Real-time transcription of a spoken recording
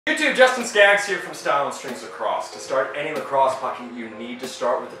YouTube, Justin Skaggs here from Stylinstrings Lacrosse. To start any lacrosse pocket, you need to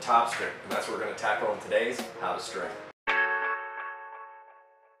start with the top string, and that's what we're going to tackle in today's How to String.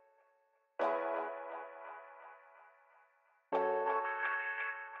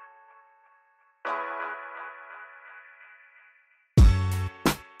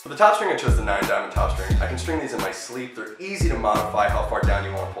 For the top string, I chose the 9-diamond top string. I can string these in my sleeve. They're easy to modify how far down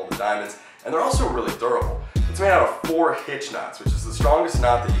you want to pull the diamonds, and they're also really durable. It's made out of 4 hitch knots, which is the strongest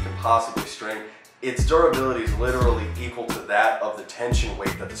knot that you can possibly string. Its durability is literally equal to that of the tension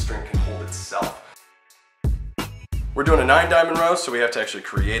weight that the string can hold itself. We're doing a 9-diamond row, so we have to actually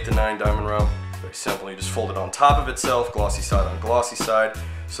create the 9-diamond row. It's very simple. You just fold it on top of itself, glossy side on glossy side,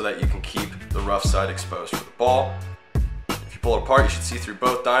 so that you can keep the rough side exposed for the ball. If you pull it apart, you should see through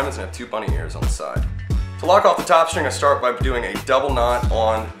both diamonds and have 2 bunny ears on the side. To lock off the top string, I start by doing a double knot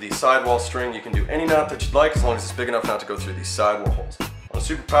on the sidewall string. You can do any knot that you'd like as long as it's big enough not to go through these sidewall holes. On a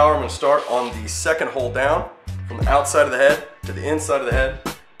superpower, I'm going to start on the second hole down, from the outside of the head to the inside of the head,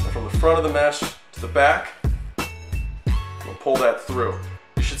 and from the front of the mesh to the back. I'm going to pull that through.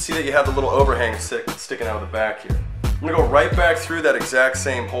 You should see that you have the little overhang sticking out of the back here. I'm going to go right back through that exact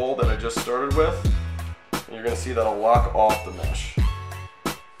same hole that I just started with, and you're going to see that'll lock off the mesh.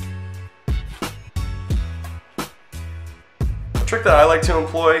 The trick that I like to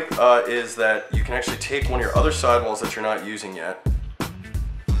employ is that you can actually take one of your other sidewalls that you're not using yet,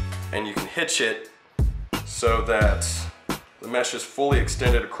 and you can hitch it so that the mesh is fully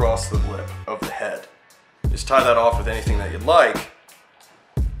extended across the lip of the head. Just tie that off with anything that you'd like,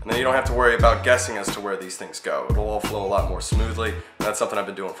 and then you don't have to worry about guessing as to where these things go. It'll all flow a lot more smoothly, and that's something I've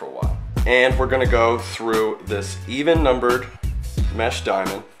been doing for a while. And we're gonna go through this even numbered mesh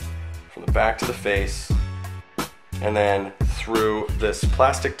diamond from the back to the face, and then through this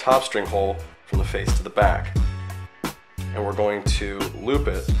plastic top string hole from the face to the back. And we're going to loop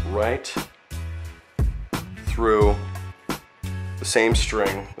it right through the same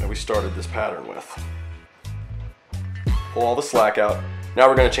string that we started this pattern with. Pull all the slack out. Now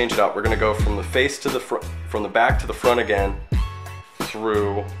we're going to change it up. We're going to go from the face to the front, from the back to the front again,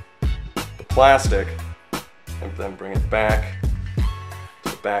 through the plastic, and then bring it back to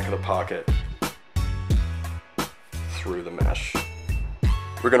the back of the pocket, through the mesh.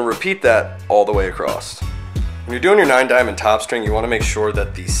 We're going to repeat that all the way across. When you're doing your 9-diamond top string, you want to make sure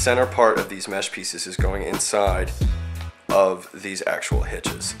that the center part of these mesh pieces is going inside of these actual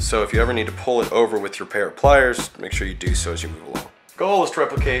hitches. So if you ever need to pull it over with your pair of pliers, make sure you do so as you move along. Goal is to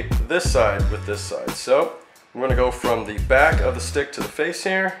replicate this side with this side. So I'm going to go from the back of the stick to the face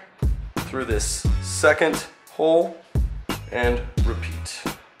here, through this second hole, and repeat.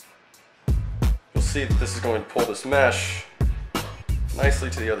 See that this is going to pull this mesh nicely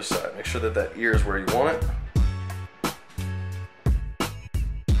to the other side. Make sure that that ear is where you want it.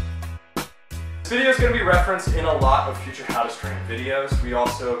 This video is going to be referenced in a lot of future How to String videos. We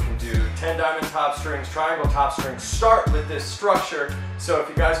also can do 10-diamond top strings, triangle top strings, start with this structure. So if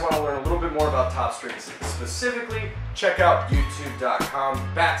you guys want to learn a little bit more about top strings specifically, check out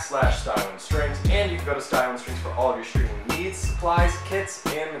youtube.com/Stylinstrings, and you can go to Stylinstrings for all of your stringing needs, supplies, kits,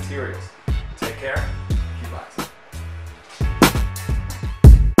 and materials. Take care.